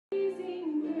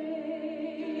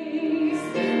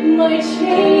My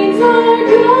chains are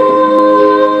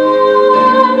gone,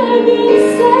 I've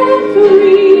been set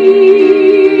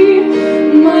free.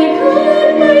 My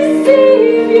good, my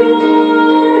Savior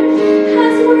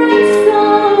has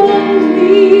ransomed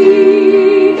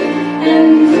me,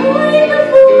 and by the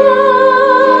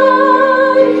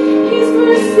blood His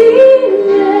mercy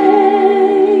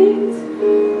reigns.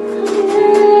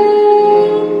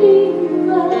 Unending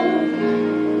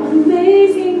love,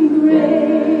 amazing grace.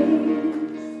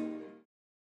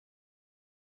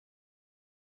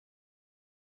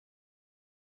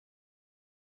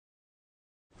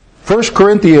 1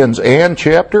 Corinthians and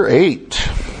chapter 8.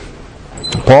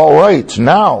 Paul writes,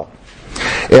 "Now,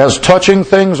 as touching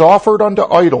things offered unto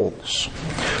idols,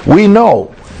 we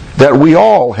know that we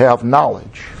all have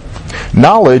knowledge.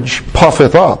 Knowledge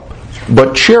puffeth up,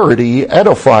 but charity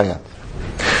edifieth.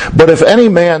 But if any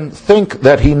man think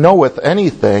that he knoweth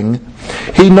anything,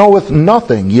 he knoweth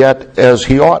nothing yet as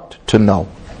he ought to know.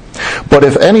 But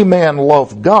if any man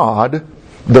love God,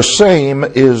 the same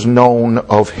is known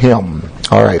of him."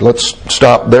 All right, let's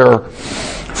stop there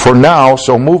for now.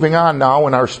 So moving on now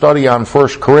in our study on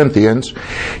 1 Corinthians,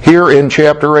 here in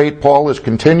chapter 8, Paul is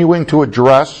continuing to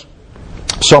address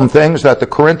some things that the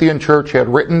Corinthian church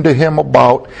had written to him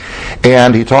about,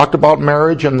 and he talked about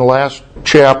marriage in the last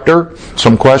chapter,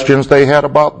 some questions they had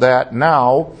about that.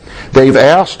 Now, they've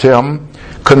asked him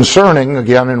concerning,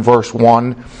 again in verse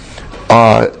 1,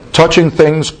 touching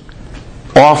things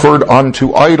offered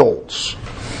unto idols.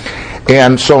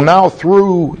 And so now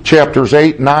through chapters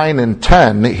 8, 9, and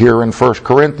 10 here in 1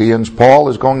 Corinthians, Paul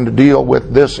is going to deal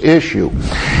with this issue.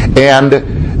 And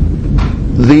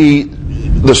the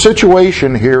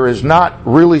situation here is not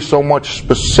really so much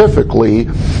specifically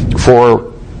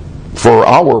for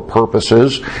our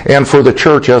purposes and for the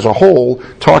church as a whole,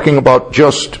 talking about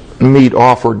just meat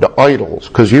offered to idols.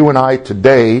 Because you and I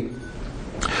today,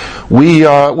 we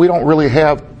don't really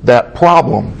have that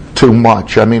problem too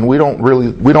much. I mean, we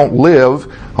don't live,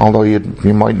 although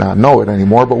you might not know it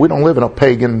anymore, but we don't live in a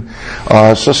pagan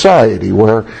society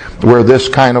where this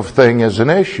kind of thing is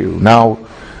an issue. Now,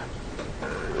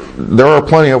 there are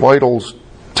plenty of idols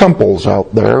temples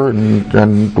out there,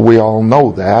 and we all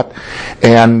know that,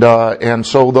 and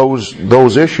so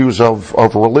those issues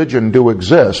of religion do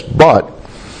exist. But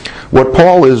what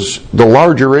the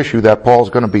larger issue that Paul's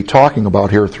going to be talking about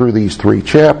here through these 3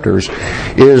 chapters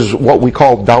is what we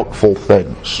call doubtful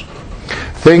things.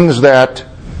 Things that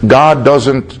God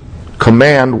doesn't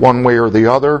command one way or the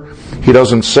other. He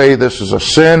doesn't say this is a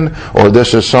sin or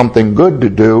this is something good to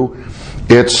do.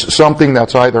 It's something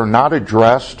that's either not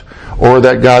addressed or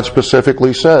that God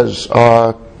specifically says,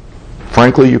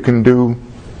 frankly, you can do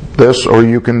this or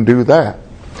you can do that.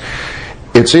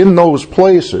 It's in those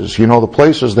places, the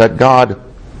places that God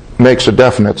makes a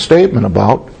definite statement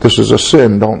about, this is a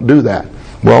sin, don't do that.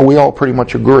 Well, we all pretty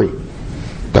much agree.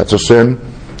 That's a sin,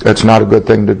 it's not a good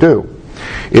thing to do.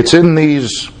 It's in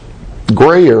these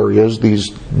gray areas,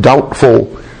 these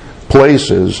doubtful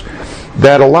places,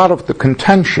 that a lot of the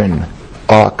contention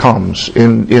comes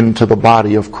into the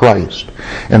body of Christ.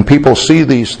 And people see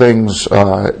these things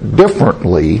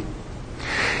differently,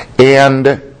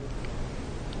 and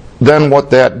then what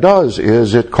that does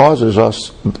is it causes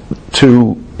us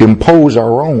to impose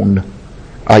our own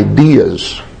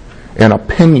ideas and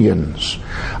opinions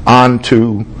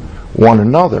onto one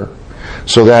another,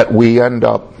 so that we end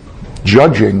up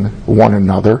judging one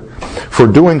another for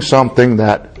doing something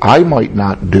that I might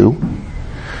not do,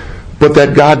 but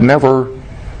that God never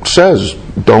says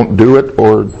don't do it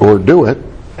or do it.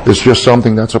 It's just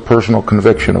something that's a personal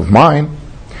conviction of mine,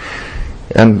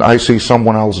 and I see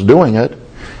someone else doing it,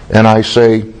 and I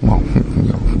say, well,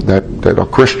 that a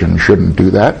Christian shouldn't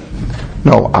do that.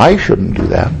 No, I shouldn't do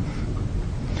that.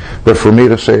 But for me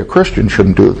to say a Christian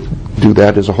shouldn't do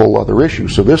that is a whole other issue.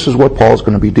 So this is what Paul's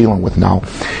going to be dealing with now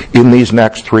in these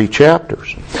next 3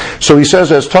 chapters. So he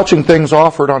says, as touching things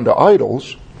offered unto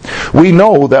idols, we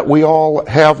know that we all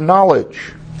have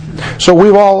knowledge. So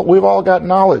we've all got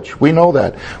knowledge. We know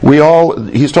that.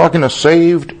 He's talking to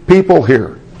saved people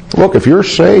here. Look, if you're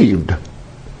saved,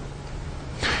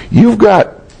 you've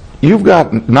got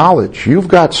knowledge. You've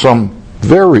got some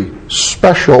very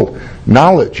special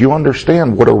knowledge. You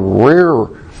understand what a rare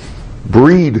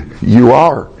breed you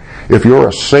are if you're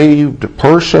a saved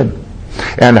person,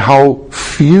 and how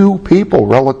few people,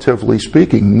 relatively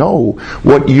speaking, know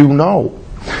what you know.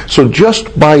 So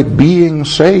just by being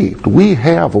saved, we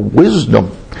have a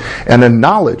wisdom and a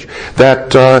knowledge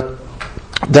that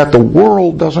the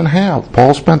world doesn't have.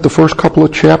 Paul spent the first couple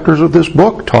of chapters of this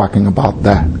book talking about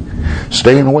that.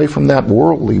 Staying away from that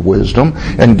worldly wisdom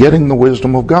and getting the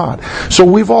wisdom of God. So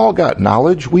we've all got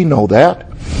knowledge, we know that.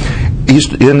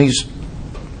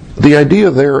 the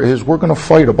idea there is we're going to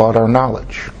fight about our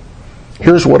knowledge.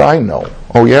 Here's what I know.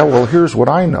 Oh yeah, well here's what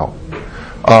I know.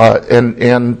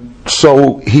 And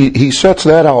so he sets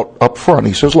that out up front.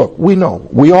 He says, look, we know.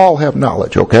 We all have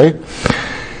knowledge, okay?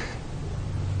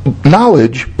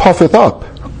 Knowledge puffeth up,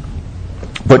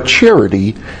 but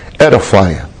charity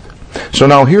edifieth. So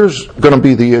now here's going to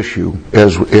be the issue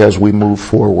as we move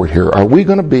forward here. Are we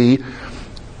going to be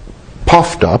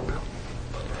puffed up,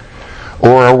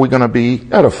 or are we going to be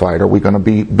edified? Are we going to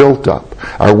be built up?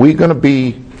 Are we going to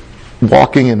be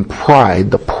walking in pride,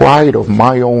 the pride of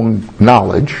my own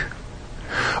knowledge,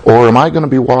 or am I going to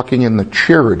be walking in the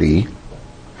charity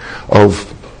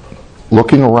of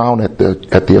looking around at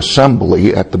the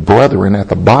assembly, at the brethren, at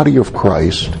the body of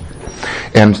Christ,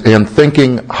 and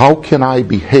thinking, how can I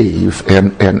behave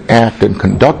and act and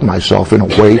conduct myself in a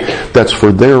way that's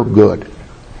for their good?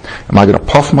 Am I going to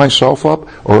puff myself up,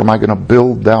 or am I going to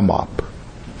build them up?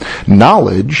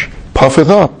 Knowledge puffeth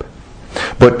up,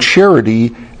 but charity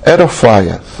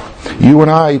edifieth. You and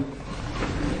I,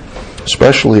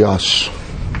 especially us,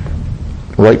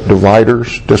 right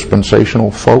dividers, dispensational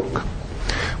folk,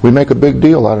 we make a big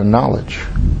deal out of knowledge,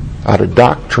 out of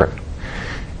doctrine,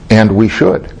 and we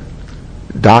should.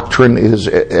 Doctrine is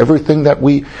everything that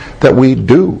we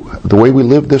do. The way we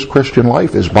live this Christian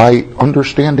life is by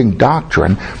understanding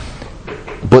doctrine.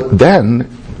 But then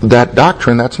that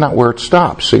doctrine, that's not where it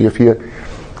stops. See, if you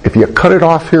cut it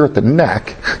off here at the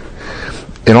neck,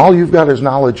 and all you've got is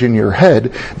knowledge in your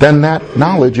head, then that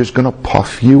knowledge is going to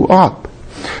puff you up.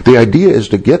 The idea is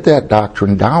to get that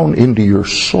doctrine down into your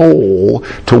soul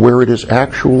to where it is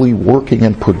actually working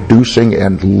and producing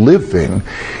and living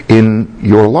in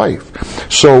your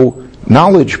life. So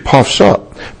knowledge puffs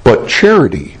up, but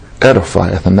charity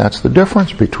edifieth, and that's the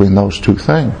difference between those two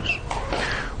things.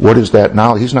 What is that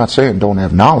knowledge? He's not saying don't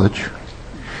have knowledge.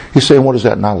 He's saying, what is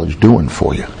that knowledge doing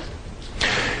for you?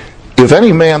 If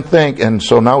any man think, and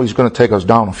so now he's going to take us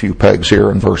down a few pegs here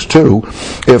in verse 2.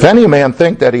 If any man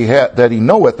think that he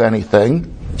knoweth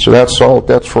anything, so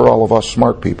that's for all of us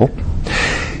smart people,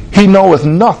 he knoweth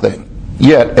nothing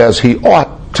yet as he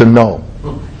ought to know.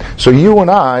 So you and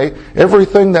I,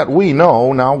 everything that we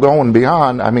know, now going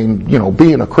beyond,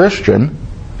 being a Christian,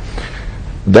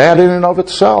 that in and of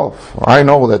itself, I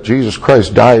know that Jesus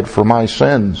Christ died for my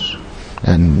sins,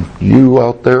 and you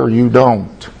out there, you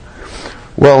don't.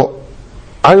 Well,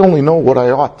 I only know what I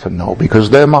ought to know,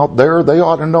 because them out there, they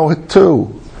ought to know it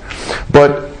too.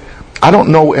 But I don't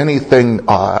know anything.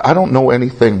 I don't know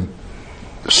anything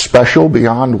special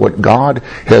beyond what God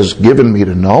has given me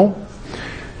to know.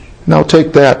 Now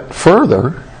take that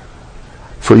further.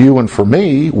 For you and for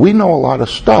me, we know a lot of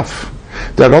stuff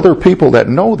that other people that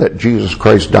know that Jesus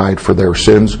Christ died for their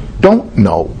sins don't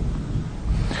know.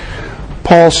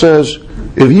 Paul says,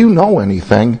 if you know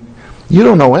anything, you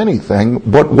don't know anything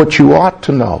but what you ought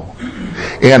to know.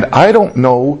 And I don't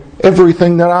know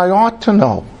everything that I ought to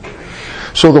know.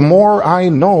 So the more I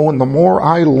know and the more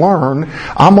I learn,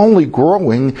 I'm only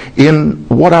growing in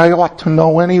what I ought to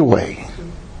know anyway.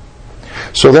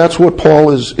 So that's what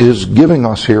Paul is giving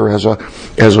us here as a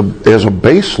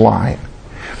baseline.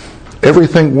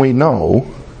 Everything we know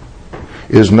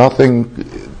is no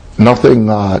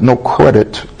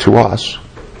credit to us.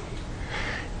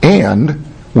 And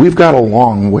we've got a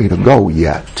long way to go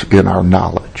yet in our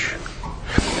knowledge.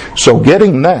 So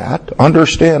getting that,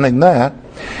 understanding that,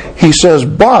 he says,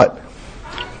 but,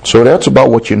 so that's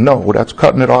about what you know. That's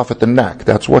cutting it off at the neck.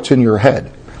 That's what's in your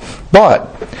head. But,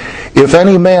 if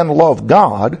any man love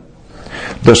God,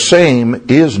 the same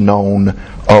is known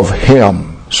of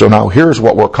him. So now here's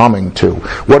what we're coming to.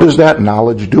 What is that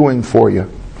knowledge doing for you?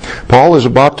 Paul is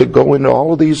about to go into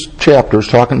all of these chapters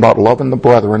talking about loving the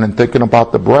brethren and thinking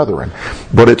about the brethren.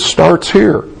 But it starts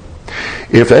here.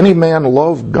 If any man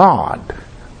love God,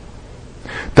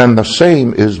 then the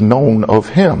same is known of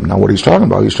him. Now what he's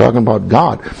talking about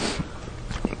God.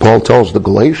 Paul tells the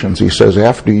Galatians, he says,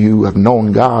 after you have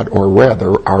known God, or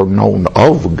rather are known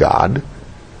of God,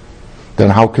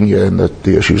 then how can you, and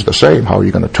the issue's the same, how are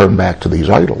you going to turn back to these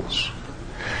idols?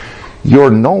 You're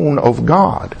known of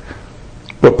God.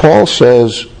 But Paul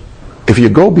says, if you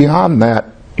go beyond that,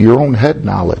 your own head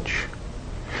knowledge,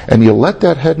 and you let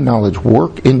that head knowledge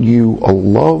work in you a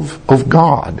love of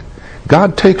God,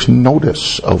 God takes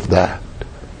notice of that.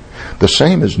 The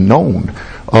same is known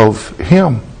of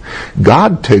him.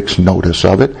 God takes notice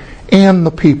of it, and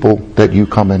the people that you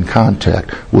come in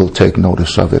contact will take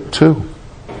notice of it too.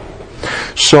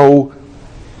 So,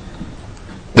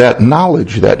 that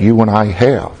knowledge that you and I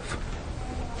have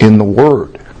in the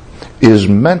Word is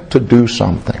meant to do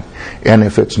something. And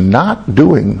if it's not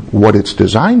doing what it's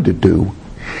designed to do,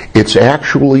 it's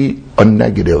actually a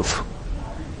negative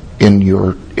in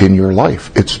your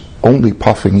life. It's only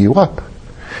puffing you up.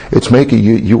 It's making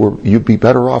you'd be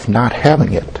better off not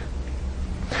having it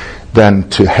than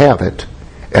to have it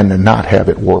and to not have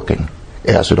it working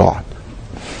as it ought.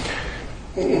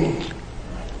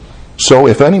 So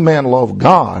if any man love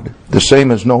God, the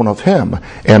same is known of him.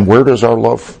 And where does our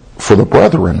love for the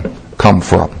brethren come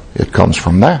from? It comes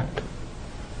from that.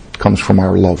 It comes from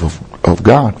our love of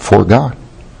God, for God.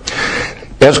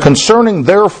 As concerning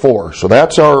therefore, so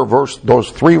that's our verse, those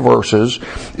 3 verses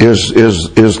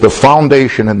is the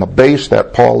foundation and the base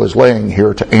that Paul is laying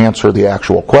here to answer the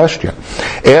actual question.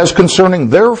 As concerning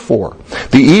therefore,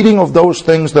 the eating of those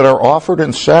things that are offered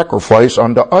in sacrifice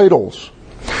unto idols,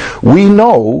 we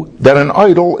know that an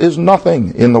idol is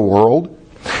nothing in the world,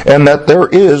 and that there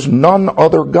is none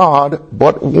other God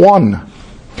but one.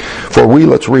 For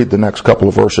let's read the next couple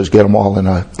of verses, get them all in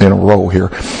a row here.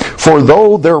 For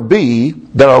though there be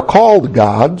that are called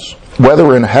gods,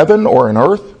 whether in heaven or in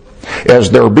earth,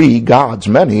 as there be gods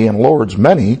many and lords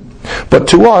many, but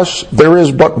to us there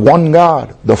is but one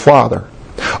God, the Father,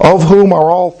 of whom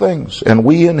are all things, and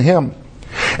we in him,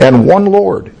 and one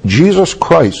Lord, Jesus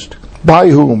Christ, by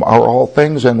whom are all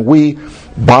things, and we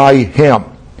by him.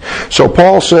 So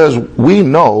Paul says we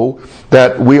know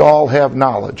that we all have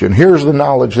knowledge, and here's the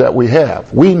knowledge that we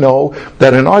have. We know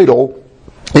that an idol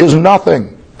is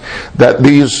nothing, that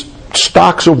these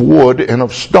stocks of wood and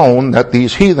of stone that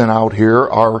these heathen out here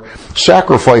are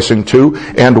sacrificing to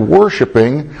and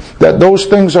worshiping, that those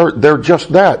things they're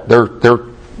just that. They're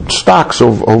stocks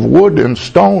of wood and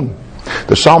stone.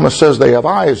 The psalmist says they have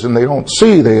eyes and they don't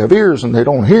see, they have ears and they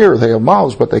don't hear, they have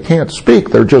mouths but they can't speak.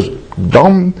 They're just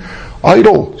dumb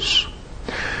idols.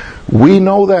 We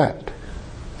know that.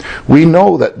 We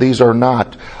know that these are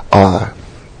not,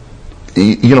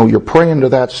 you're praying to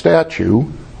that statue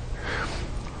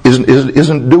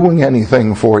isn't doing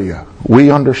anything for you.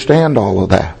 We understand all of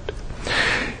that.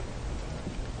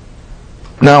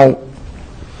 Now,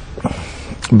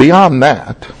 beyond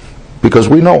that, because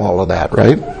we know all of that,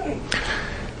 right?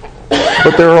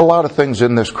 But there are a lot of things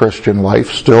in this Christian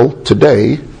life still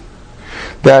today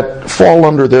that fall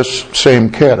under this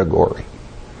same category.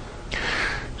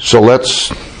 So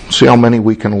let's see how many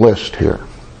we can list here.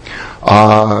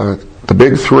 The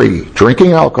big 3: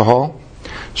 drinking alcohol,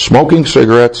 smoking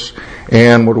cigarettes,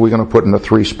 and what are we going to put in the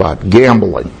 3 spot?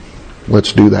 Gambling.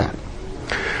 Let's do that.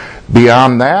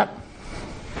 Beyond that,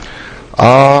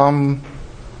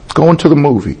 going to the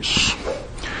movies,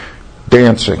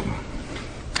 dancing,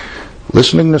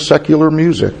 listening to secular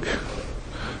music.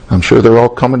 I'm sure they're all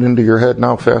coming into your head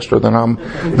now faster than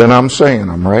I'm saying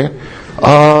them, right?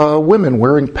 Women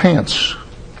wearing pants.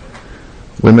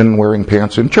 Women wearing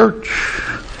pants in church.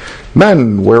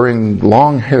 Men wearing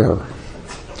long hair.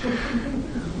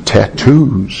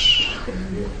 Tattoos.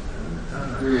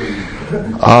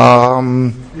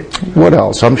 What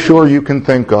else? I'm sure you can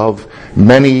think of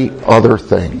many other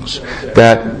things.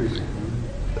 That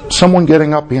someone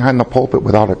getting up behind the pulpit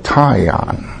without a tie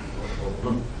on.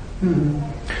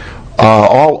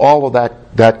 All of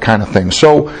that kind of thing.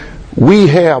 So we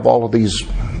have all of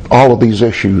these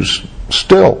issues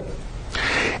still.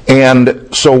 And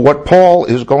so what Paul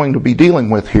is going to be dealing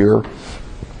with here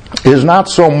is not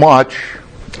so much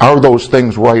are those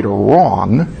things right or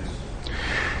wrong.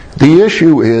 The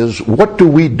issue is, what do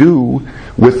we do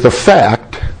with the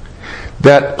fact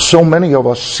that so many of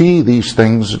us see these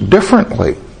things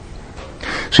differently?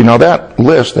 See, now that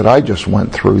list that I just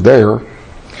went through there,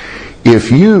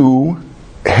 if you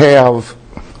have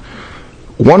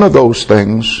one of those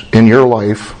things in your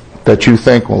life that you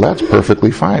think, well, that's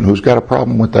perfectly fine. Who's got a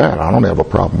problem with that? I don't have a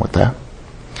problem with that.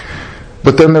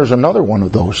 But then there's another one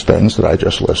of those things that I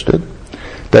just listed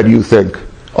that you think,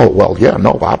 oh, well, yeah,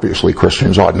 no, obviously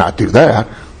Christians ought not do that.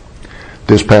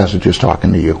 This passage is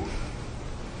talking to you.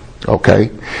 Okay?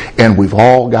 And we've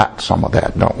all got some of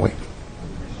that, don't we?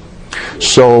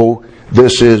 So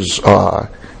this is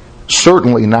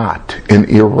certainly not an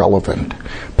irrelevant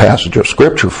passage of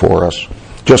Scripture for us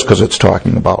just because it's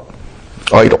talking about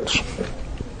idols.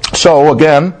 So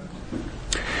again,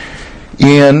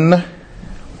 in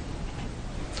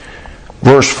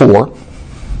verse 4,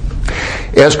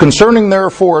 as concerning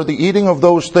therefore the eating of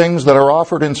those things that are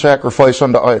offered in sacrifice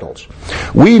unto idols,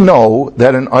 we know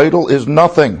that an idol is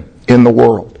nothing in the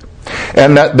world,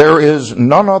 and that there is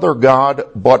none other God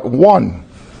but one.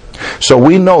 So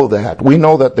we know that. We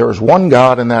know that there is one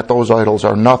God and that those idols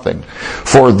are nothing.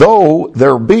 For though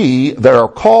there are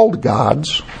called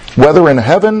gods, whether in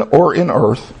heaven or in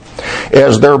earth,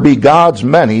 as there be gods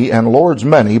many and lords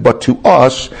many, but to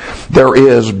us there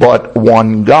is but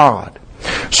one God.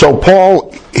 So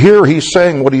Paul, here he's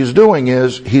saying what he's doing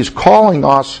is he's calling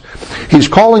us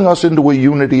into a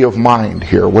unity of mind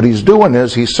here. What he's doing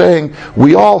is he's saying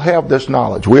we all have this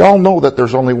knowledge. We all know that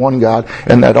there's only one God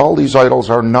and that all these idols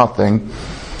are nothing.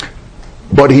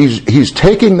 But he's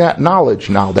taking that knowledge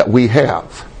now that we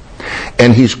have,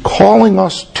 and he's calling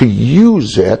us to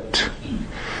use it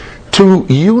to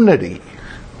unity.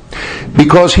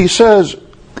 Because he says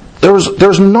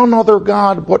there's none other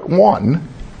God but one.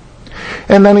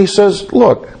 And then he says,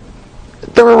 look,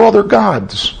 there are other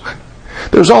gods.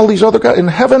 There's all these other gods in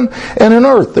heaven and in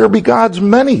earth. There be gods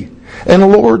many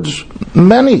and lords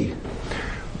many.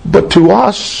 But to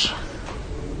us,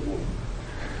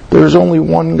 there's only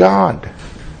one God.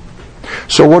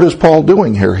 So what is Paul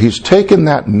doing here? He's taken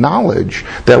that knowledge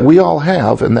that we all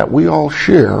have and that we all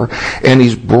share, and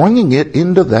he's bringing it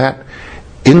into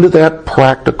that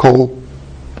practical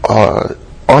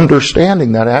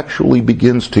understanding that actually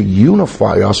begins to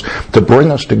unify us, to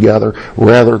bring us together,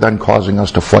 rather than causing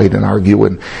us to fight and argue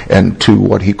and to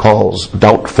what he calls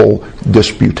doubtful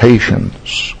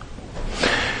disputations.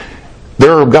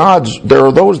 There are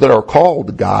those that are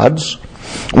called gods,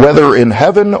 whether in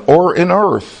heaven or in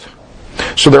earth.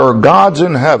 So there are gods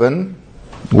in heaven.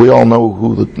 We all know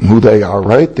who they are,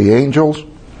 right? The angels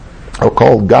are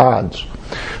called gods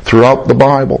throughout the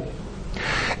Bible.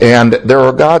 And there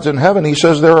are gods in heaven. He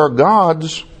says there are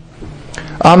gods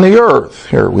on the earth.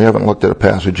 Here, we haven't looked at a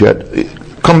passage yet.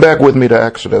 Come back with me to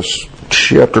Exodus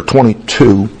chapter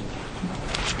 22.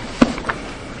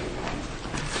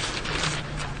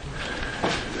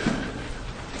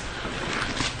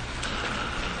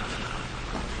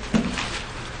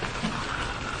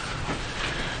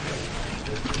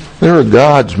 There are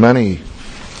gods many.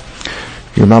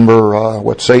 You remember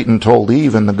what Satan told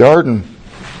Eve in the garden?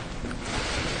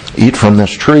 Eat from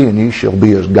this tree and ye shall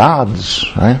be as gods,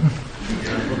 right?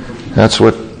 That's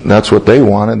what they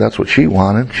wanted. That's what she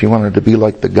wanted. She wanted to be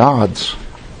like the gods.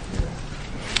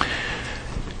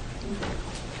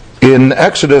 In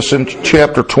Exodus in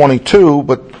chapter 22,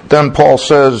 but then Paul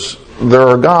says there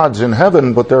are gods in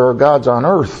heaven, but there are gods on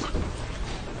earth.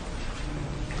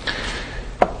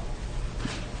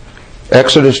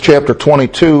 Exodus chapter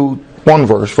 22, one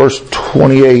verse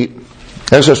 28.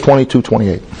 Exodus 22,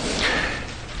 28.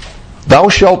 Thou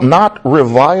shalt not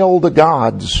revile the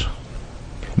gods,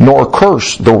 nor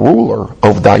curse the ruler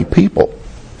of thy people.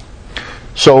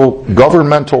 So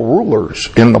governmental rulers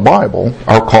in the Bible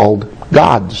are called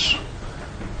gods.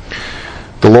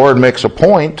 The Lord makes a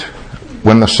point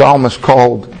when the psalmist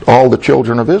called all the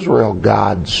children of Israel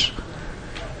gods,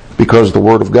 because the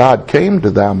word of God came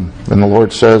to them. And the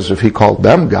Lord says if he called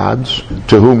them gods,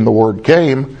 to whom the word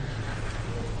came,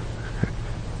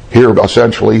 here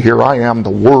I am, the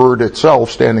word itself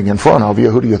standing in front of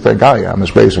you. Who do you think I am? Is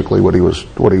basically what he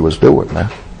was doing there.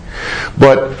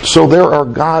 But so there are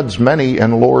gods many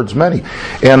and lords many,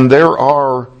 and there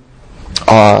are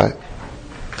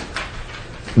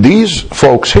these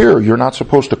folks here. You're not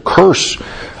supposed to curse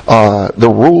the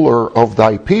ruler of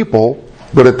thy people,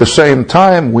 but at the same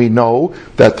time, we know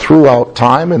that throughout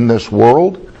time in this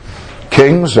world,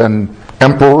 kings and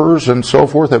emperors and so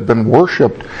forth have been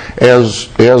worshipped as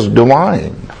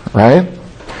divine, right?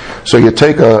 So you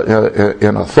take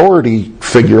an authority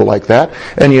figure like that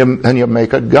and you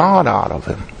make a god out of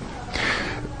him.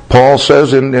 Paul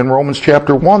says in Romans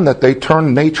chapter 1 that they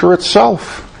turn nature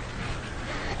itself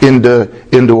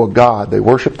into a god. They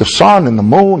worship the sun and the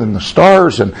moon and the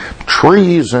stars and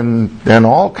trees and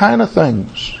all kind of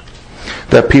things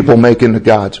that people make into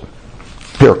gods.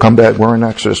 Here, come back. We're in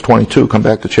Exodus 22. Come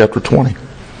back to chapter 20.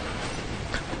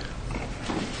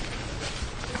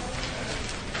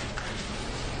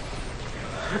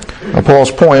 Now,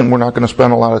 Paul's point, we're not going to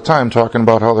spend a lot of time talking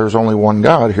about how there's only one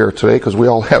God here today, because we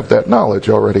all have that knowledge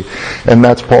already. And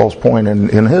that's Paul's point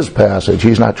in his passage.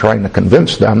 He's not trying to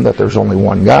convince them that there's only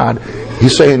one God.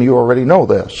 He's saying you already know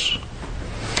this.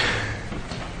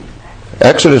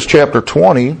 Exodus chapter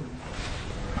 20,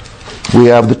 we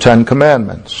have the Ten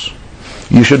Commandments.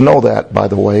 You should know that, by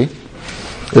the way.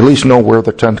 At least know where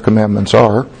the Ten Commandments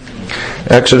are.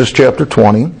 Exodus chapter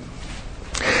 20.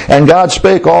 And God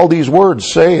spake all these words,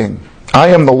 saying, I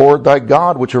am the Lord thy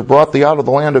God, which have brought thee out of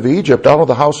the land of Egypt, out of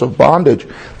the house of bondage.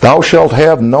 Thou shalt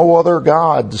have no other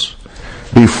gods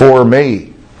before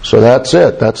me. So that's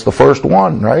it. That's the first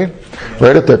one, right?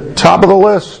 Right at the top of the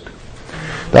list.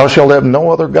 Thou shalt have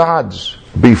no other gods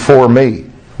before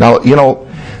me. Now, you know,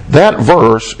 that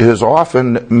verse is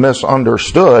often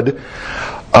misunderstood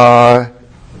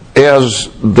as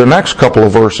the next couple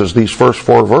of verses, these first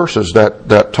four verses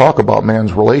that talk about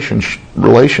man's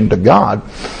relation to God.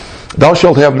 Thou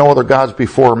shalt have no other gods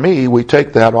before me. We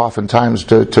take that oftentimes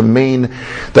to mean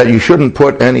that you shouldn't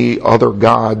put any other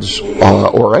gods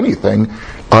or anything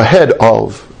ahead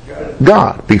of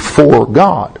God, before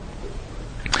God.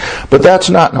 But that's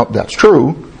not, no, that's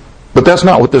true, but that's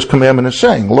not what this commandment is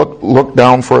saying. Look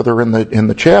down further in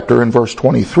the chapter in verse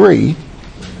 23.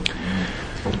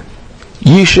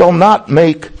 Ye shall not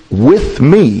make with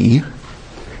me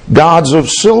gods of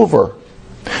silver,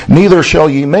 neither shall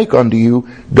ye make unto you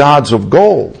gods of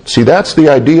gold. See, that's the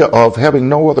idea of having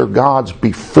no other gods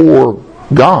before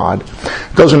God.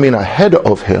 It doesn't mean ahead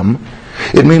of Him.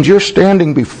 It means you're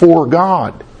standing before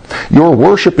God. You're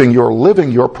worshiping, you're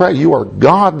living, you're praying. You are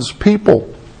God's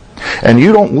people. And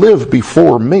you don't live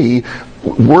before me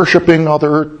worshiping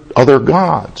other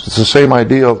gods. It's the same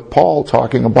idea of Paul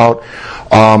talking about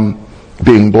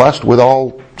being blessed with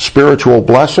all spiritual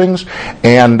blessings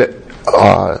and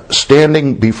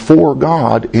standing before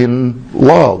God in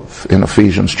love in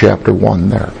Ephesians chapter 1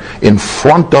 there, in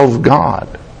front of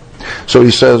God. So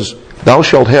he says, thou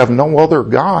shalt have no other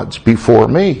gods before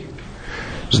me.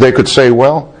 So they could say,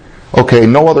 well, okay,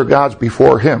 no other gods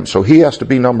before him, so he has to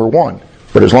be number one.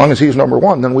 But as long as he's number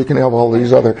one, then we can have all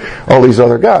these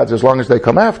other gods as long as they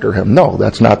come after him. No,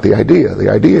 that's not the idea. The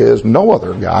idea is no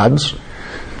other gods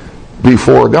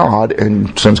before God,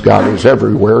 and since God is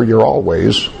everywhere, you're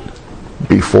always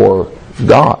before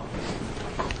God.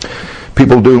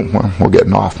 People do, well, we're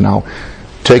getting off now,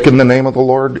 taking the name of the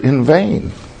Lord in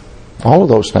vain. All of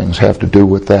those things have to do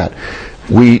with that.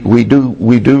 We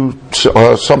do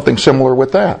something similar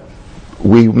with that.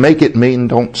 We make it mean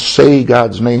don't say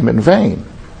God's name in vain.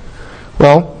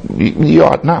 Well, you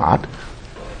ought not.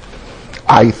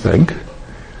 I think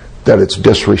that it's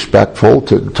disrespectful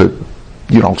to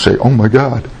say, oh my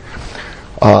God,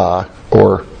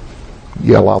 or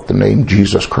yell out the name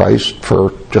Jesus Christ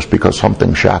for just because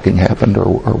something shocking happened or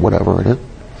whatever it is.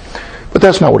 But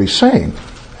that's not what he's saying.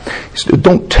 He said,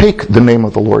 don't take the name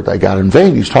of the Lord thy God in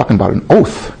vain. He's talking about an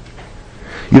oath.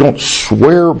 You don't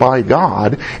swear by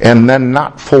God and then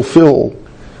not fulfill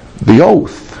the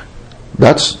oath.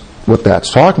 That's what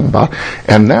that's talking about.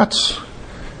 And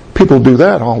people do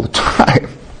that all the time.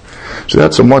 So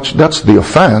that's the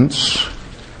offense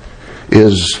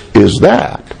is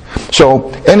that. So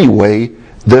anyway,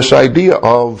 this idea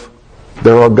of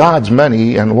there are gods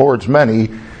many and lords many,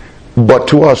 but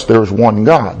to us there's one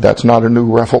God. That's not a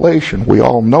new revelation. We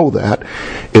all know that.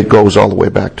 It goes all the way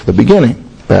back to the beginning,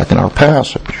 back in our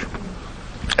passage.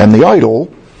 And the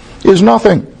idol is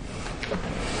nothing.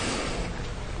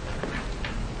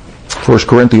 1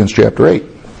 Corinthians chapter 8.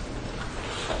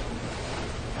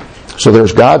 So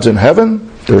there's gods in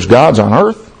heaven, there's gods on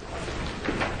earth,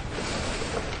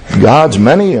 gods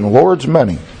many and lords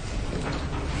many.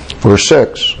 Verse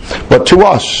 6. But to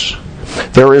us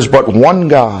there is but one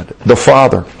God, the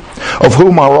Father, of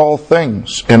whom are all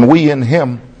things, and we in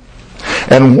Him,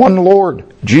 and one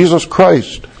Lord, Jesus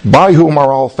Christ, by whom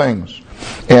are all things,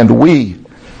 and we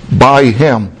by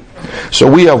Him. So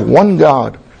we have one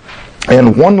God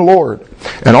and one Lord,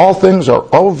 and all things are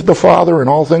of the Father, and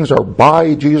all things are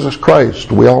by Jesus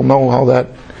Christ. We all know how that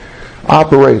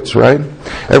operates, right?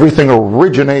 Everything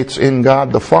originates in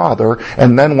God the Father,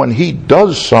 and then when He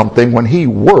does something, when He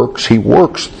works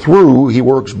through, He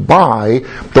works by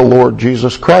the Lord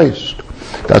Jesus Christ.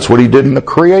 That's what He did in the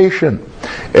creation.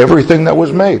 Everything that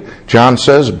was made. John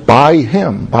says, by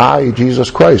Him, by Jesus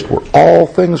Christ, were all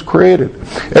things created.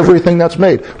 Everything that's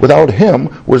made. Without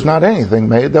Him was not anything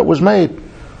made that was made.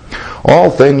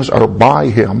 All things are by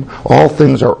Him. All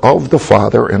things are of the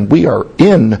Father, and we are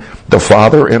in the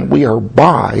Father, and we are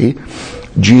by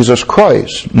Jesus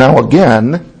Christ. Now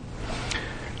again,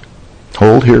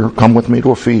 hold here, come with me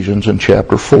to Ephesians in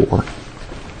chapter 4.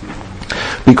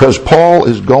 Because Paul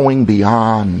is going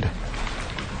beyond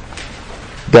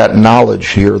that knowledge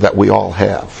here that we all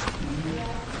have.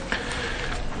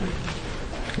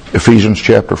 Ephesians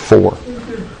chapter 4.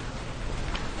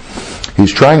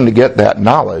 He's trying to get that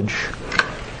knowledge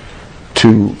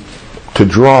to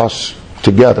draw us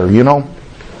together. You know,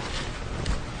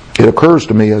 it occurs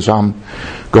to me as I'm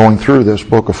going through this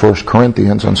book of 1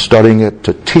 Corinthians and studying it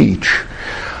to teach,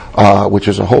 which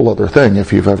is a whole other thing.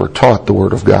 If you've ever taught the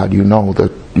Word of God, you know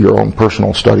that your own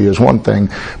personal study is one thing,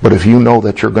 but if you know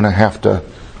that you're going to have to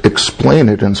explain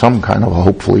it in some kind of a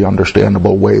hopefully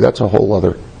understandable way, that's a whole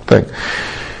other thing.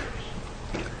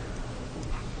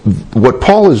 What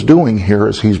Paul is doing here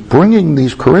is he's bringing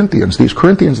these Corinthians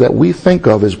that we think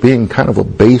of as being kind of a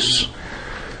base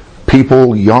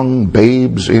people, young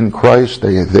babes in Christ.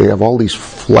 They have all these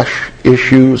flesh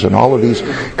issues and all of these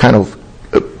kind of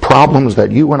problems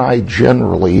that you and I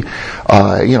generally,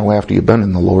 after you've been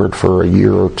in the Lord for a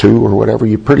year or two or whatever,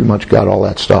 you pretty much got all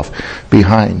that stuff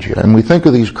behind you. And we think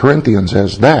of these Corinthians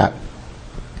as that.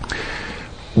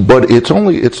 But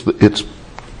it's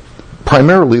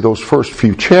primarily those first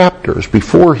few chapters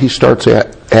before he starts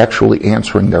actually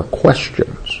answering their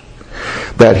questions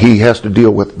that he has to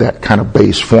deal with that kind of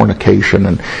base fornication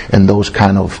and those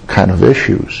kind of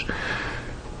issues.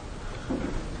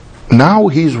 Now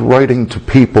he's writing to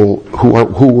people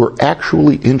who were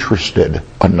actually interested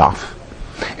enough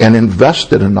and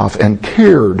invested enough and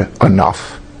cared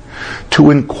enough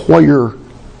to inquire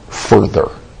further.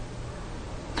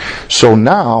 So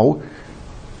now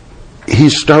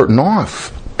he's starting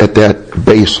off at that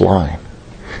baseline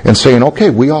and saying, okay,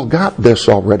 we all got this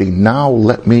already. Now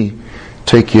let me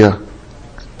take you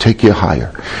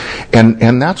higher.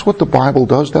 And that's what the Bible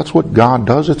does. That's what God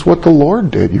does. It's what the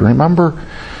Lord did. You remember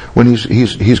when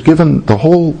he's given the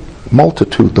whole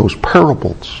multitude those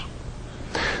parables.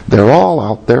 They're all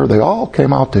out there. They all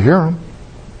came out to hear him.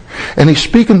 And he's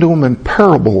speaking to them in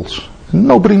parables.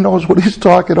 Nobody knows what he's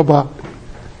talking about.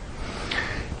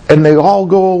 And they all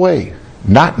go away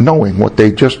not knowing what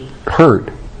they just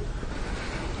heard.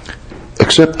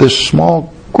 Except this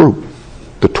small group,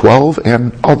 the 12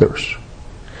 and others,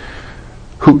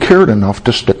 who cared enough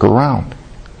to stick around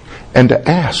and to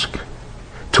ask,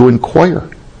 to inquire,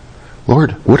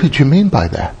 Lord, what did you mean by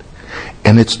that?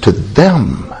 And it's to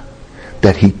them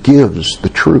that he gives the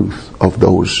truth of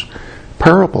those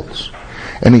parables.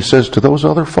 And he says to those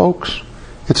other folks,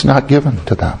 it's not given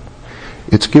to them.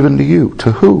 It's given to you.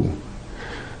 To who?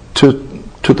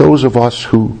 To those of us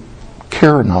who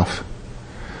care enough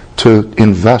to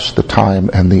invest the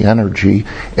time and the energy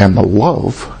and the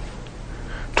love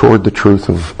toward the truth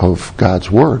of God's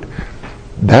Word.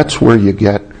 That's where you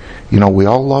get, we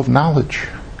all love knowledge.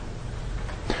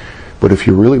 But if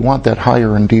you really want that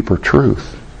higher and deeper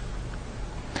truth,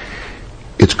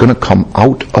 it's going to come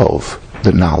out of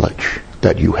the knowledge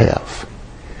that you have.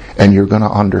 And you're going to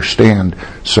understand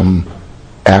some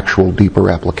actual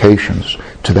deeper applications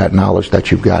to that knowledge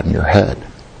that you've got in your head.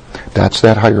 That's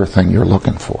that higher thing you're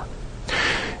looking for.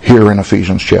 Here in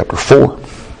Ephesians chapter 4.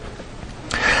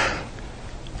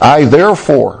 I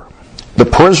therefore, the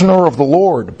prisoner of the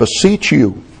Lord, beseech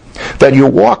you that you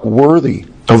walk worthy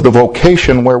of the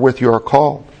vocation wherewith you are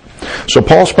called. So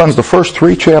Paul spends the first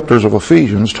 3 chapters of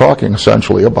Ephesians talking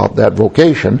essentially about that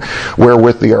vocation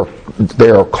wherewith they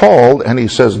are called, and he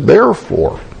says,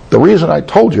 therefore, the reason I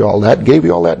told you all that, gave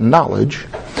you all that knowledge,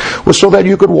 was so that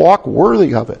you could walk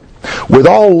worthy of it, with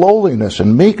all lowliness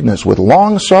and meekness, with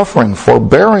long suffering,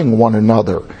 forbearing one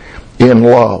another in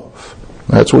love.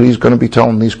 That's what he's going to be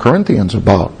telling these Corinthians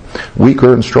about.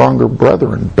 Weaker and stronger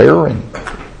brethren, bearing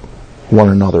one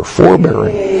another,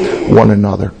 forbearing one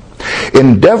another.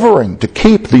 Endeavoring to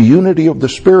keep the unity of the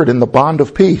Spirit in the bond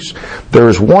of peace. There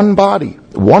is one body,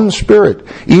 one Spirit,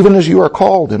 even as you are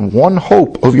called, in one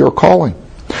hope of your calling.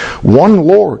 One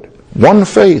Lord, one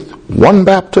faith, one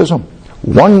baptism,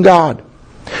 one God,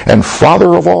 and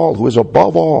Father of all, who is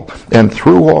above all, and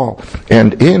through all,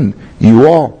 and in you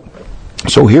all.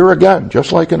 So here again,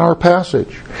 just like in our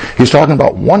passage, he's talking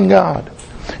about one God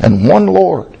and one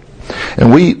Lord.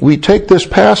 And we take this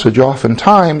passage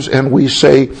oftentimes and we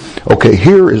say, okay,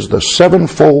 here is the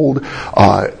sevenfold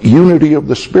unity of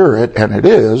the Spirit, and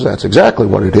that's exactly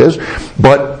what it is,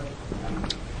 but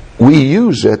we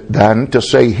use it then to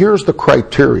say, here's the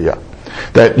criteria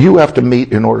that you have to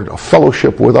meet in order to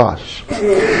fellowship with us.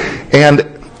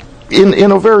 And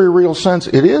in a very real sense,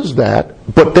 it is that,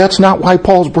 but that's not why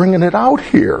Paul's bringing it out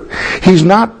here. He's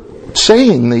not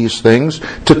saying these things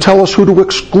to tell us who to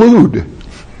exclude.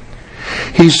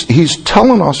 He's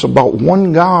telling us about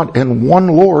one God and one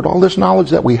Lord, all this knowledge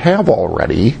that we have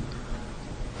already,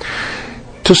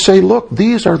 to say, look,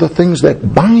 these are the things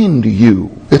that bind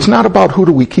you. It's not about who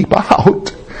do we keep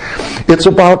out. It's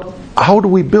about how do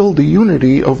we build the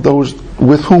unity of those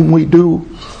with whom we do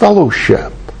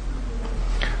fellowship.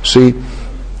 See,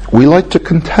 we like to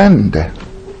contend.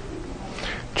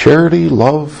 Charity,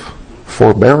 love,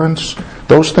 forbearance,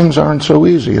 those things aren't so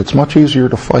easy. It's much easier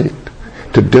to fight,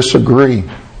 to disagree,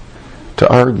 to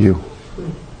argue.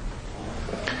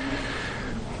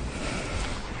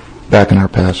 Back in our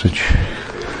passage.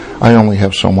 I only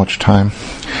have so much time.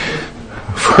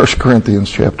 1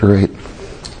 Corinthians chapter 8.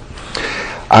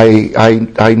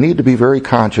 I need to be very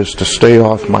conscious to stay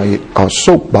off my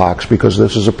soapbox, because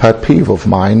this is a pet peeve of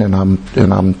mine, and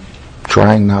I'm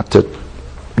trying not to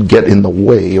get in the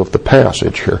way of the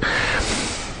passage here.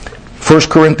 1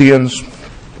 Corinthians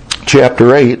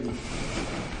chapter 8,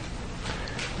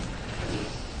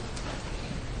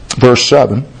 verse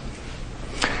 7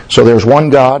 So there's one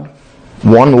God,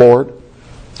 one Lord.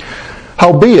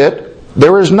 Howbeit,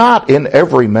 there is not in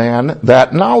every man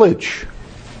that knowledge.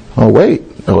 Oh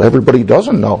wait, no, everybody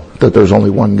doesn't know that there's only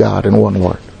one God and one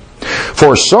Lord.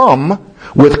 For some,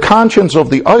 with conscience of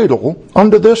the idol,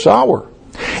 unto this hour,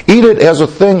 eat it as a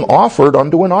thing offered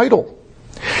unto an idol.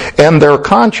 And their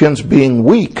conscience being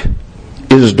weak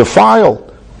is defiled.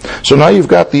 So now you've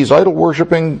got these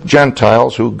idol-worshipping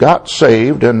Gentiles who got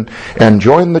saved and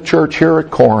joined the church here at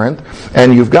Corinth,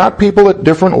 and you've got people at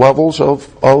different levels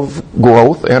of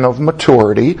growth and of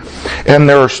maturity, and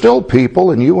there are still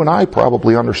people, and you and I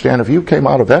probably understand, if you came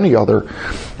out of any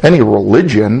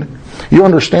religion, you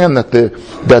understand that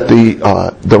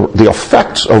the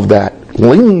effects of that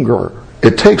linger.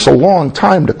 It takes a long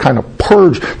time to kind of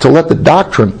purge, to let the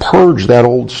doctrine purge that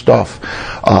old stuff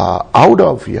out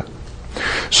of you.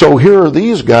 So here are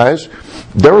these guys,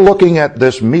 they're looking at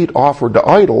this meat offered to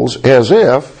idols as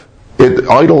if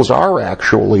idols are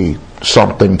actually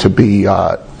something to be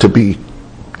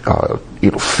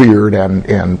feared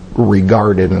and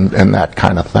regarded and that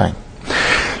kind of thing.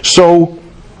 So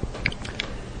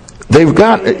they've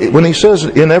got, when he says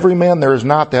in every man there is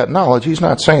not that knowledge, he's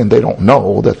not saying they don't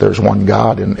know that there's one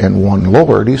God and one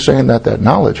Lord. He's saying that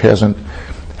knowledge hasn't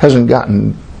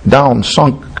gotten down,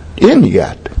 sunk in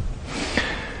yet.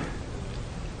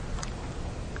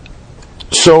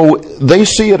 So they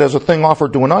see it as a thing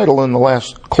offered to an idol. In the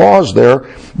last clause there,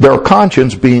 their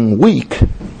conscience being weak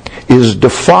is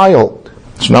defiled.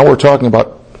 So now we're talking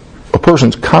about a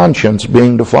person's conscience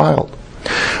being defiled.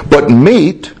 But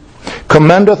meat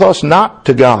commendeth us not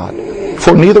to God.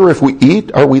 For neither if we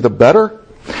eat are we the better,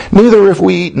 neither if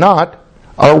we eat not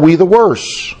are we the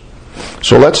worse.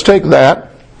 So let's take that.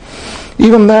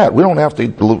 Even that, we don't have to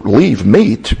leave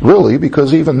meat, really,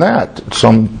 because even that,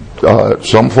 some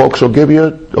folks will give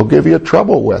you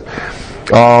trouble with.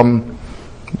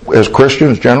 As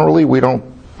Christians, generally, we don't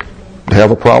have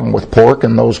a problem with pork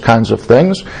and those kinds of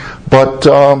things. But,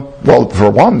 well, for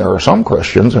one, there are some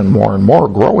Christians, and more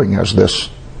growing as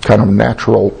this kind of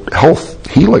natural health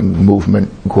healing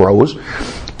movement grows,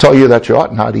 tell you that you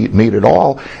ought not eat meat at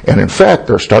all. And in fact,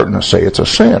 they're starting to say it's a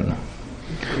sin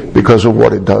because of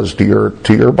what it does to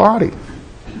your body.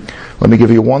 Let me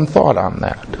give you one thought on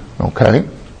that, okay?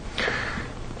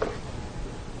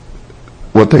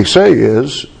 What they say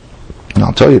is, and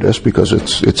I'll tell you this because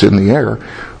it's in the air,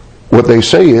 what they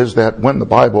say is that when the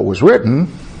Bible was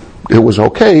written, it was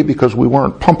okay because we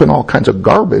weren't pumping all kinds of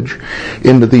garbage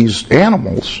into these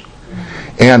animals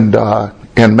and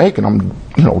making them,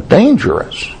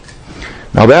 dangerous.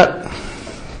 Now that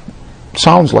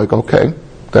sounds like okay.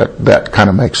 That kind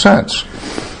of makes sense.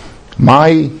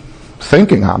 My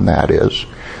thinking on that is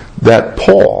that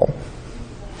Paul,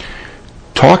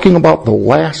 talking about the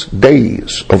last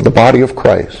days of the body of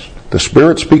Christ, the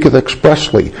Spirit speaketh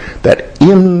expressly that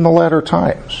in the latter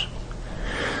times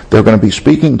they're going to be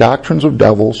speaking doctrines of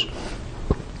devils,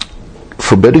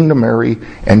 forbidding to marry,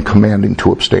 and commanding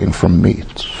to abstain from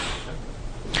meats,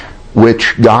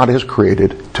 which God has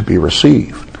created to be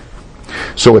received.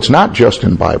 So it's not just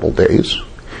in Bible days.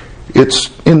 It's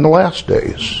in the last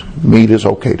days. Meat is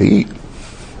okay to eat.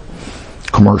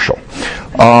 Commercial.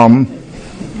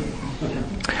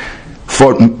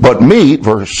 But meat,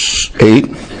 verse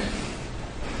 8,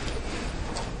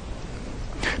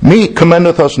 meat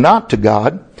commendeth us not to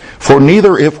God, for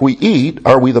neither if we eat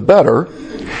are we the better,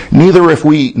 neither if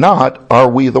we eat not are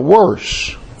we the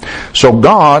worse. So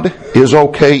God is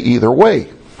okay either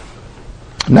way.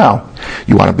 Now,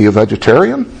 you want to be a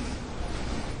vegetarian?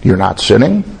 You're not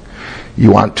sinning? You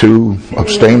want to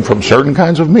abstain from certain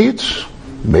kinds of meats?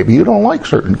 Maybe you don't like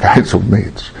certain kinds of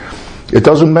meats. It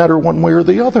doesn't matter one way or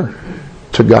the other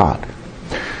to God.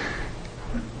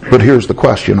 But here's the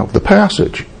question of the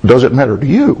passage. Does it matter to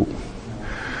you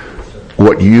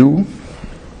what you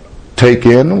take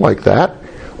in like that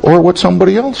or what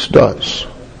somebody else does?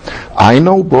 I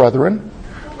know brethren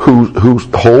who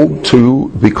hold to,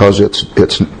 because it's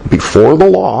before the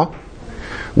law,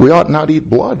 we ought not eat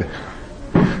blood.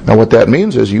 Now what that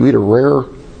means is you eat a rare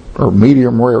or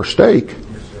medium rare steak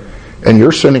and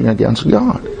you're sinning against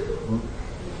God.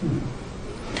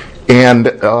 And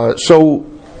so,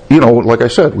 like I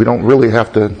said, we don't really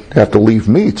have to leave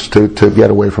meats to get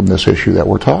away from this issue that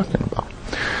we're talking about.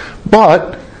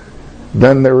 But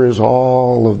then there is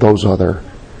all of those other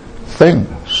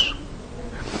things.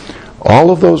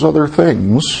 All of those other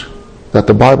things that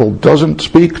the Bible doesn't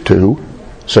speak to,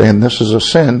 saying this is a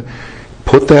sin,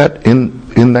 put that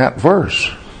in that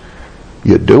verse.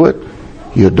 You do it,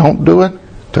 you don't do it,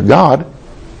 to God,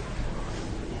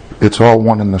 it's all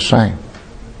one and the same.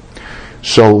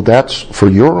 So that's for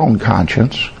your own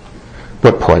conscience.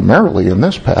 But primarily in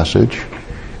this passage,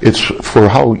 it's for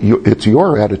it's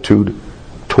your attitude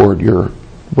toward your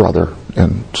brother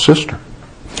and sister.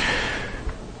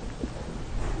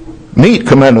 Meat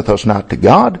commendeth us not to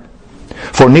God,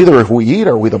 for neither if we eat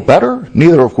are we the better,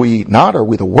 neither if we eat not are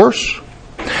we the worse.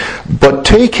 But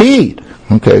take heed.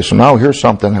 Okay, so now here's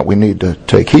something that we need to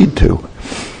take heed to.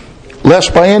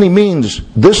 Lest by any means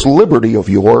this liberty of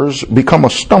yours become a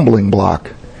stumbling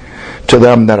block to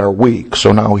them that are weak.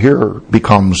 So now here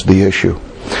becomes the issue.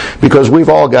 Because we've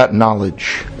all got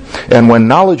knowledge. And when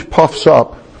knowledge puffs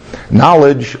up,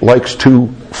 knowledge likes to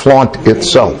flaunt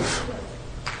itself.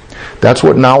 That's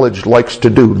what knowledge likes to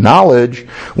do. Knowledge,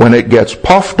 when it gets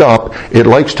puffed up, it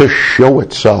likes to show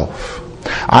itself.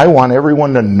 I want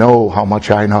everyone to know how much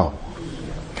I know.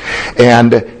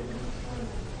 And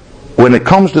when it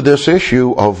comes to this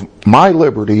issue of my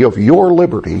liberty, of your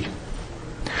liberty,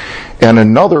 and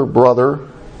another brother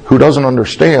who doesn't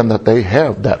understand that they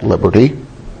have that liberty,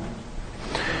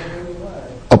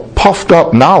 a puffed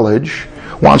up knowledge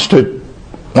wants to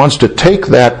take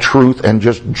that truth and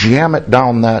just jam it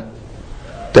down that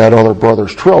other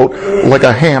brother's throat like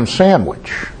a ham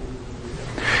sandwich.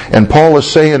 And Paul is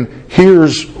saying,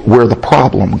 here's where the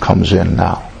problem comes in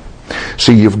now.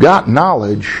 See, you've got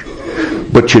knowledge,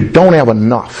 but you don't have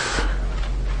enough.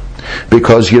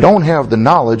 Because you don't have the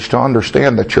knowledge to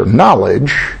understand that your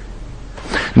knowledge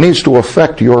needs to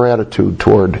affect your attitude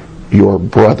toward your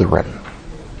brethren.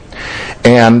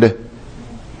 And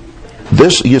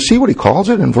this, you see what he calls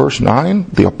it in verse 9?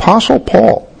 The Apostle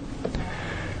Paul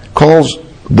calls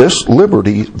this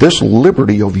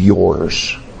liberty of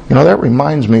yours. You know, that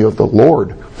reminds me of the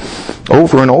Lord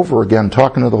over and over again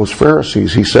talking to those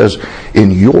Pharisees. He says,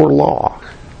 in your law,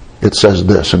 it says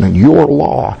this, and in your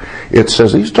law, it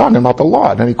says, he's talking about the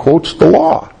law, and then he quotes the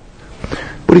law.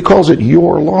 But he calls it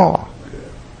your law.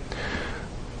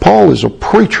 Paul is a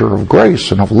preacher of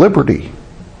grace and of liberty.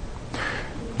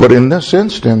 But in this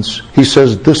instance, he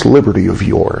says, this liberty of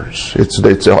yours.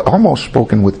 It's almost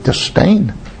spoken with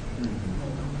disdain.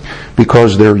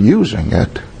 Because they're using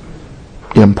it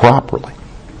improperly.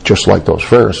 Just like those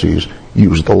Pharisees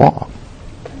used the law.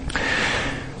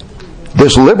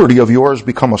 This liberty of yours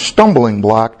become a stumbling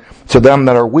block to them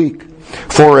that are weak.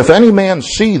 For if any man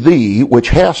see thee, which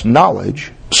hast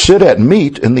knowledge, sit at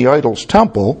meat in the idol's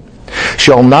temple,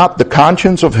 shall not the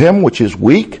conscience of him which is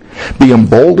weak be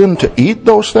emboldened to eat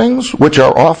those things which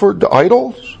are offered to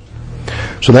idols?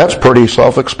 So that's pretty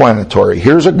self-explanatory.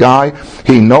 Here's a guy,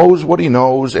 he knows what he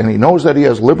knows, and he knows that he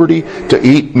has liberty to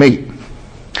eat meat.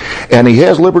 And he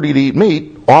has liberty to eat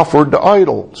meat offered to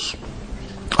idols.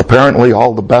 Apparently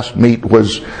all the best meat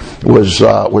was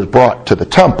brought to the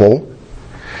temple,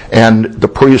 and the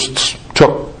priests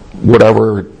took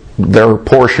whatever their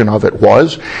portion of it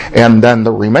was, and then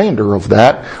the remainder of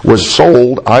that was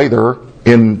sold either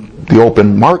in the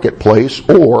open marketplace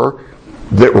or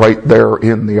right there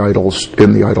in the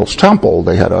idol's temple.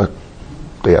 They had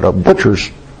a butcher's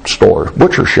store,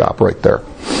 butcher shop right there.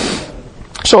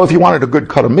 So if you wanted a good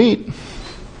cut of meat,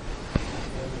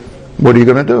 what are you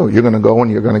going to do? You're going to go and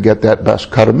you're going to get that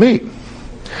best cut of meat.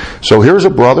 So here's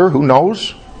a brother who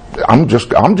knows, I'm just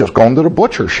going to the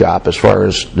butcher shop as far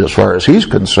as he's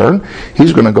concerned.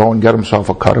 He's going to go and get himself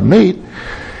a cut of meat.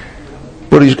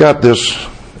 But he's got this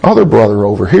other brother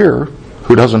over here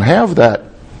who doesn't have that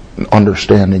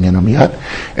understanding in him yet.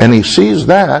 And he sees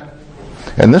that,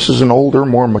 and this is an older,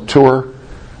 more mature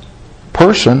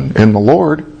person in the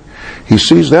Lord. He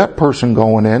sees that person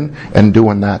going in and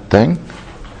doing that thing.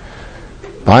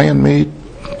 Buying meat,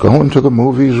 going to the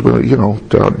movies,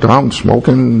 down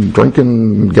smoking,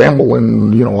 drinking,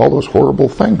 gambling, all those horrible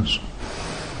things.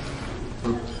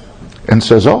 And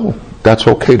says, oh, that's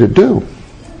okay to do.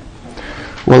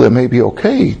 Well, it may be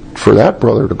okay for that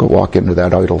brother to go walk into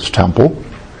that idol's temple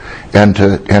and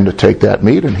to take that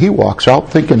meat, and he walks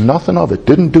out thinking nothing of it.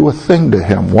 Didn't do a thing to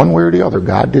him, one way or the other.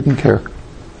 God didn't care.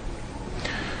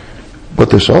 But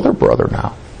this other brother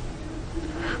now,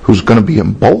 who's going to be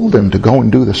emboldened to go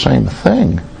and do the same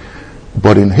thing,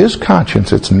 but in his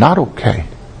conscience it's not okay.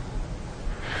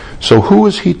 So who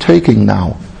is he taking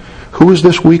now? Who is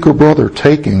this weaker brother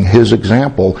taking his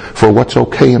example for what's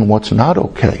okay and what's not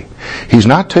okay? He's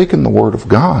not taking the Word of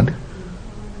God.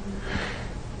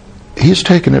 He's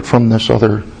taking it from this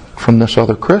other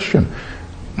Christian.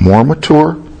 More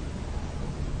mature,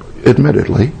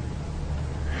 admittedly.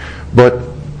 But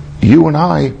you and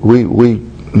I, we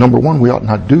number one, we ought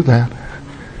not do that.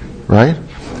 Right?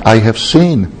 I have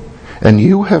seen, and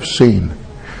you have seen,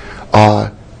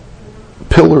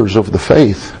 pillars of the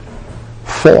faith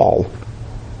fall,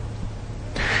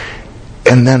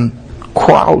 and then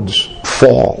crowds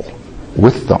fall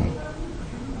with them.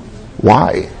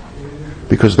 Why?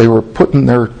 Because they were putting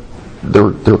they're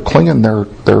clinging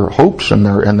their hopes and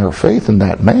their faith in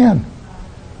that man.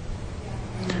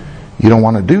 You don't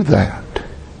want to do that.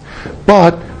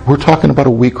 But we're talking about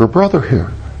a weaker brother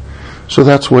here. So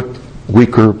that's what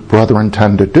weaker brethren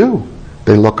tend to do.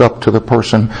 They look up to the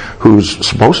person who's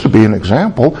supposed to be an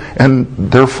example, and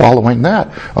they're following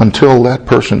that until that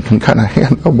person can kind of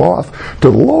hand them off to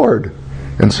the Lord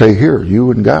and say, here, you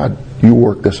and God, you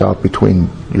work this out between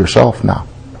yourself now.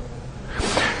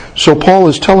 So Paul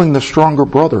is telling the stronger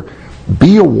brother,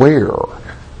 be aware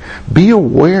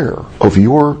of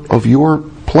your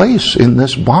place in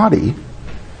this body,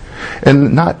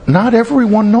 and not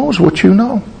everyone knows what you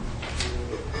know.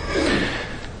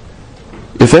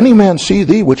 If any man see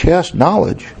thee which hast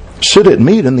knowledge sit at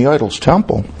meat in the idol's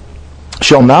temple,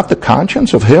 shall not the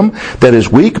conscience of him that is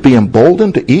weak be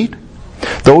emboldened to eat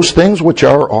those things which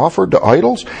are offered to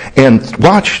idols? And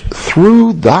watch,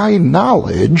 through thy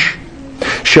knowledge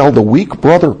shall the weak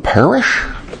brother perish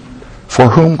for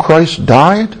whom Christ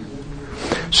died?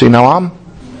 See, now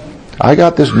I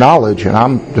got this knowledge, and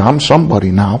I'm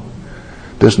somebody now.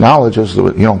 This knowledge is,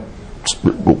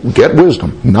 get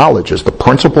wisdom. Knowledge is the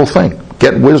principal thing.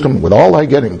 Get wisdom with all I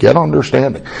get, and get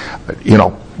understanding.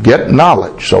 Get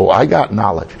knowledge. So I got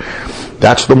knowledge.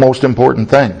 That's the most important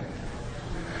thing.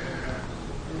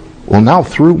 Well, now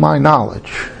through my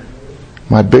knowledge,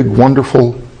 my big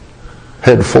wonderful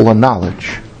head full of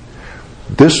knowledge,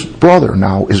 this brother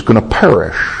now is going to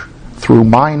perish through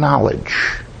my knowledge.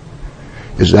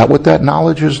 Is that what that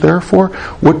knowledge is there for?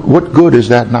 What good is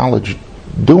that knowledge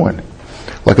doing?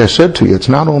 Like I said to you, it's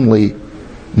not only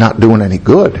not doing any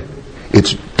good,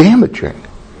 it's damaging.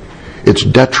 It's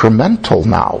detrimental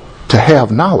now to have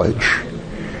knowledge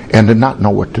and to not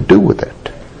know what to do with it.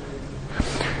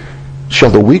 Shall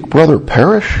the weak brother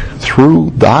perish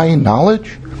through thy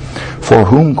knowledge, for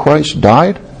whom Christ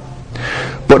died?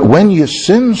 But when you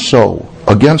sin so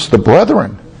against the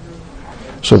brethren,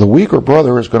 so the weaker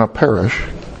brother is going to perish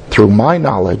through my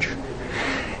knowledge,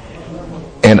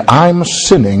 and I'm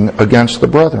sinning against the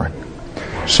brethren.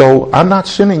 So I'm not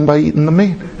sinning by eating the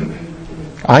meat.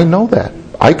 I know that.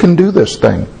 I can do this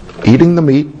thing. Eating the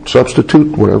meat,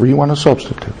 substitute, whatever you want to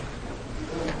substitute.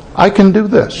 I can do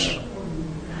this.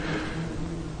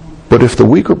 But if the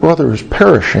weaker brother is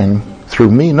perishing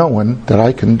through me knowing that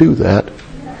I can do that,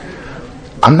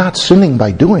 I'm not sinning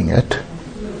by doing it.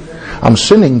 I'm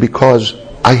sinning because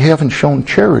I haven't shown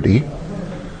charity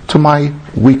to my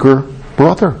weaker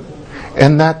brother.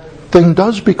 And that thing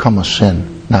does become a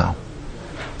sin now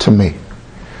to me.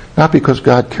 Not because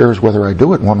God cares whether I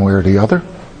do it one way or the other,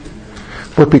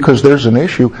 but because there's an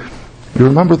issue. You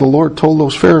remember the Lord told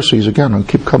those Pharisees, again, I'll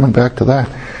keep coming back to that,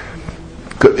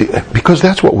 because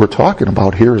that's what we're talking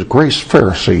about here is grace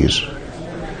Pharisees.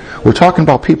 We're talking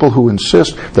about people who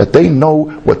insist that they know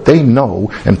what they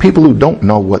know, and people who don't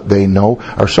know what they know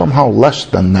are somehow less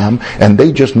than them, and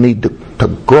they just need to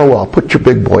grow up, put your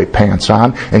big boy pants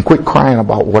on, and quit crying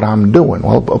about what I'm doing.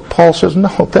 Well, Paul says, no,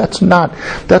 that's not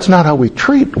how we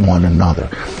treat one another.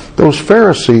 Those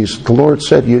Pharisees, the Lord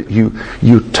said,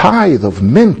 you tithe of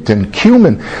mint and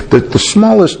cumin, the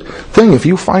smallest thing. If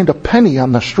you find a penny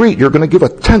on the street, you're going to give a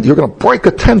tenth, you're going to break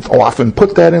a tenth off and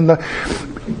put that in the...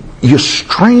 You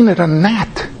strain at a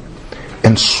gnat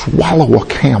and swallow a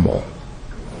camel.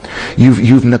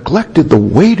 You've neglected the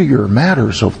weightier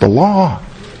matters of the law.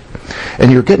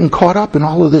 And you're getting caught up in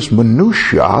all of this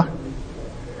minutia,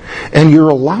 and you're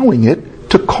allowing it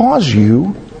to cause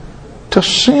you to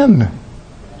sin.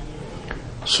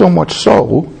 So much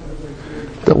so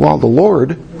that while the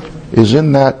Lord is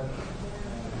in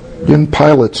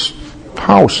Pilate's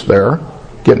house there,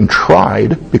 getting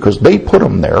tried because they put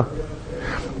him there,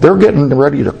 they're getting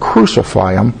ready to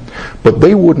crucify him, but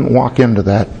they wouldn't walk into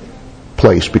that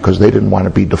place because they didn't want to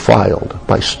be defiled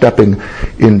by stepping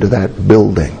into that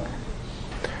building.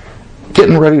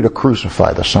 Getting ready to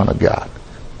crucify the Son of God.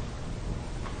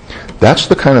 That's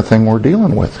the kind of thing we're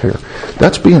dealing with here.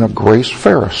 That's being a grace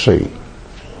Pharisee.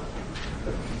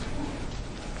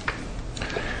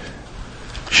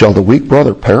 Shall the weak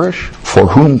brother perish, for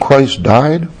whom Christ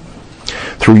died?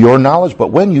 Through your knowledge, but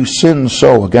when you sin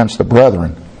so against the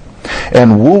brethren,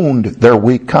 and wound their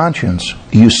weak conscience,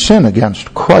 you sin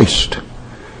against Christ.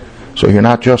 So you're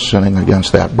not just sinning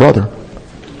against that brother.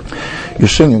 You're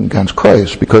sinning against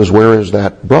Christ, because where is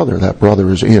that brother? That brother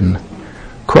is in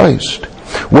Christ.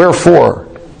 Wherefore,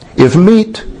 if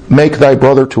meat make thy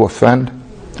brother to offend,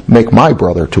 make my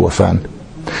brother to offend.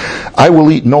 I will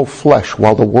eat no flesh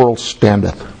while the world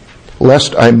standeth,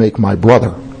 lest I make my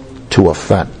brother to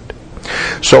offend.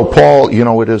 So Paul,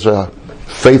 it is a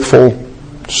faithful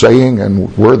saying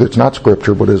and word that's not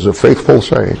scripture, but is a faithful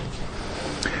saying.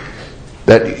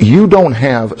 That you don't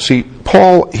have, see,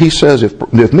 Paul, he says,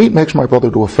 if meat makes my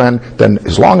brother to offend, then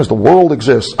as long as the world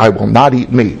exists, I will not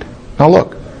eat meat. Now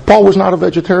look, Paul was not a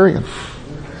vegetarian.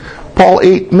 Paul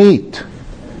ate meat.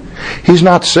 He's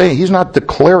not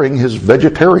declaring his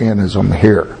vegetarianism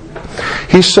here.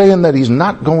 He's saying that he's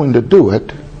not going to do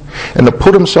it, and to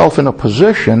put himself in a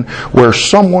position where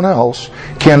someone else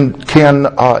can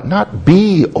not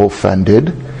be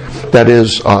offended. That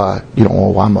is,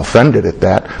 I'm offended at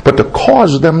that, but to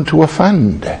cause them to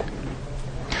offend.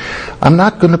 I'm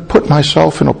not going to put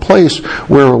myself in a place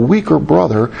where a weaker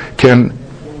brother can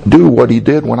do what he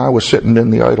did when I was sitting in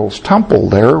the idol's temple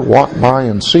there, walk by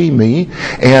and see me,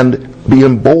 and be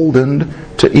emboldened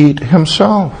to eat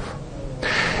himself.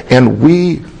 And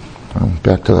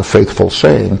back to the faithful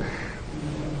saying,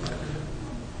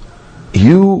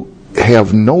 you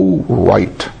have no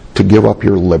right to give up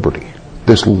your liberty,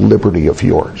 this liberty of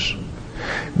yours.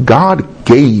 God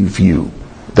gave you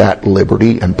that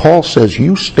liberty, and Paul says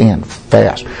you stand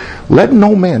fast. Let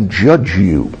no man judge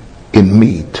you in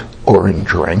meat or in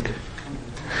drink.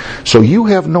 So you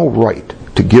have no right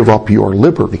to give up your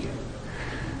liberty.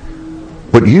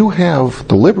 But you have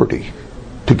the liberty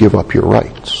to give up your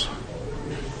rights.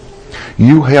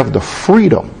 You have the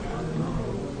freedom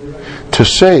to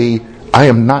say, I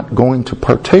am not going to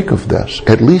partake of this,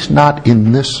 at least not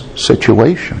in this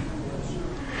situation.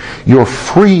 You're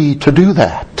free to do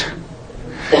that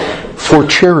for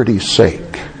charity's sake.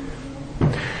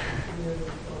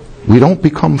 We don't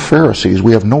become Pharisees.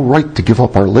 We have no right to give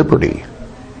up our liberty.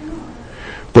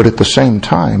 But at the same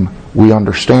time, we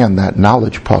understand that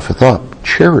knowledge puffeth up.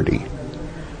 Charity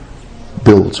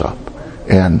builds up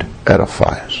and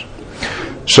edifies.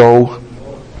 So,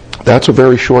 that's a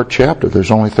very short chapter.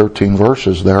 There's only 13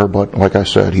 verses there, but like I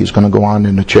said, he's going to go on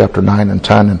into chapter 9 and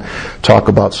 10 and talk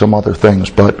about some other things.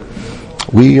 But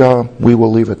we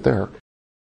will leave it there.